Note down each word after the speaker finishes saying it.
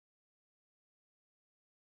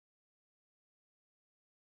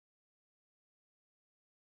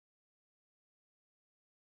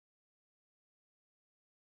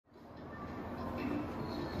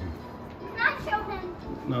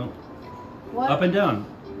No. What? Up and down.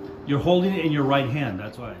 You're holding it in your right hand,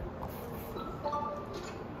 that's why.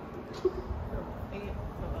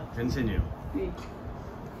 Continue.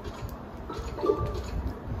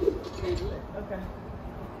 Okay.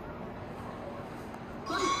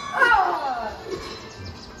 Ah!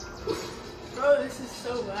 Bro, this is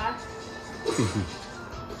so bad.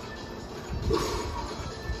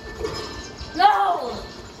 No!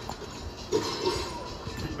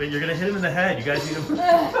 Wait, you're gonna hit him in the head. You guys need to. You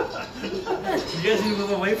guys need to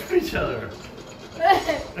move away from each other.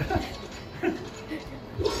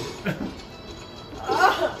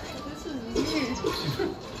 Oh, this is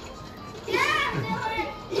weird. Yeah,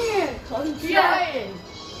 I'm trying.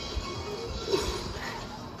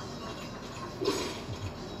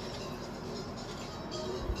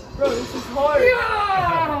 Bro, this is hard.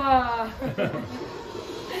 Yeah.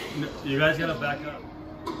 No, you guys gotta back up.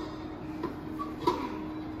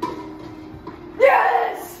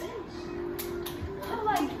 Yes! I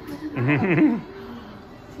like it. 2-1.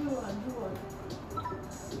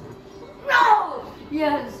 No!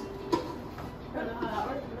 Yes.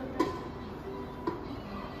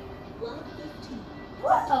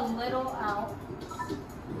 What a little out.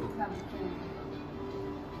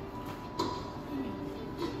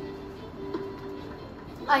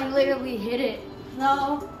 I literally hit it.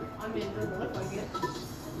 No. I mean, it doesn't look like it.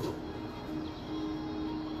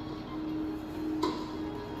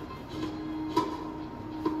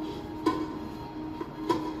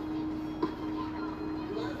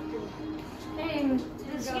 Hey,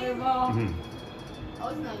 this gutter ball. That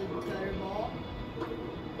was not a gutter ball.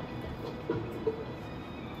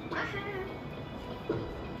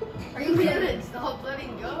 Are you kidding? Stop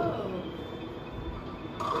letting go.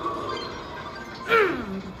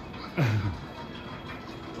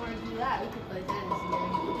 Want to do that? We could play tennis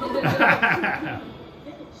again.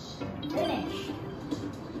 Finish.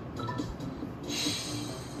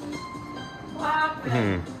 Wow. I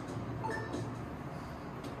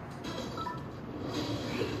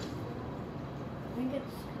think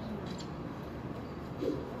it's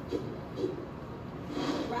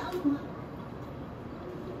round 1.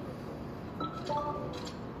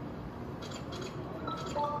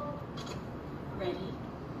 Ready?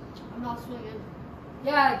 I'm not swinging.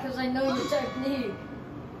 Yeah, because I know your technique.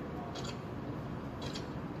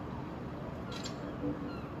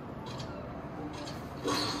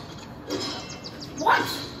 What?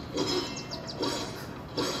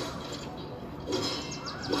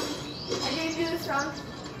 I didn't do this wrong.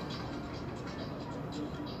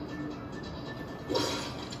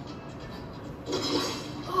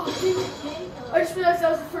 Oh, dang it. I just realized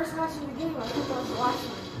that was the first match in the game. I thought that was the last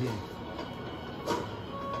one.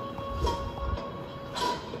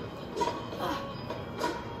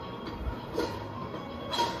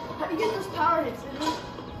 How do you get those power hits, isn't it?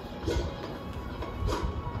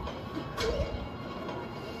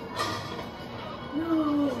 No.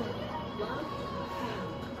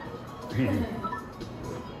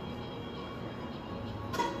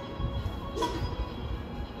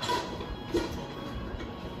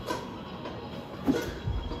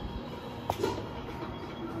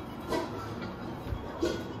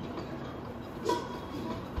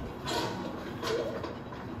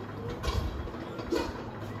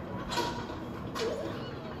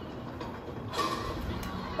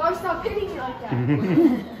 God, stop hitting me like that. I didn't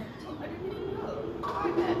even know. I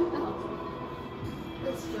bet.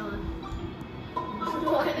 That's John.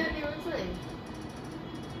 Why didn't you even say?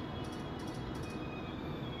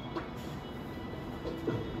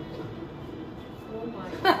 Oh my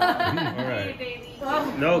God. All right. Baby.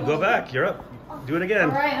 No, go back. You're up. Do it again.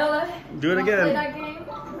 All right, Ella. Do it Wanna again. Play that game?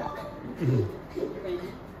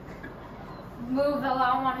 Move, Ella.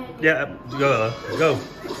 I want to hit you. Yeah, go, Ella. Go.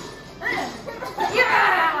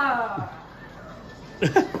 Yeah!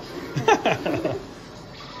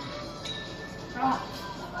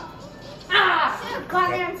 Ah! Caught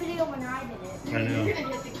me on video when I did it. I know. You're gonna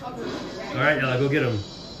hit the cover. All right, Ella, go get him.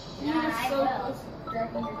 Yeah, I will.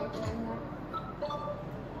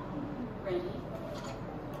 Ready?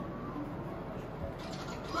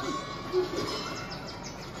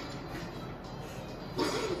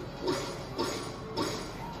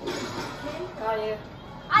 Got you.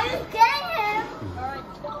 I was getting him. Alright.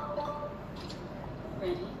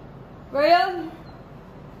 Ready? Graham?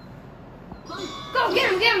 Go, get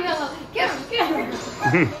him, Ella. Get him.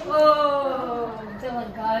 Whoa, Dylan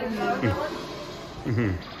got you.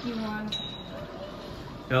 You won.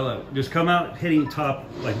 Ella, just come out hitting top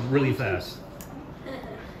like really fast.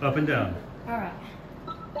 Up and down. Alright.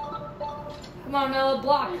 Come on, Ella,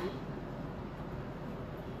 block.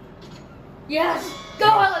 Yes! Go,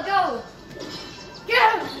 Ella, go!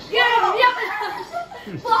 Get him! Get him! Yes!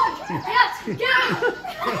 Block! Yes! Get him!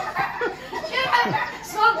 Get him!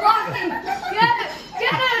 Stop blocking! Get him!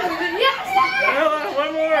 Get him! Yes! Ella,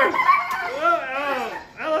 one more. Oh,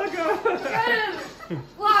 Ella, go. Get him!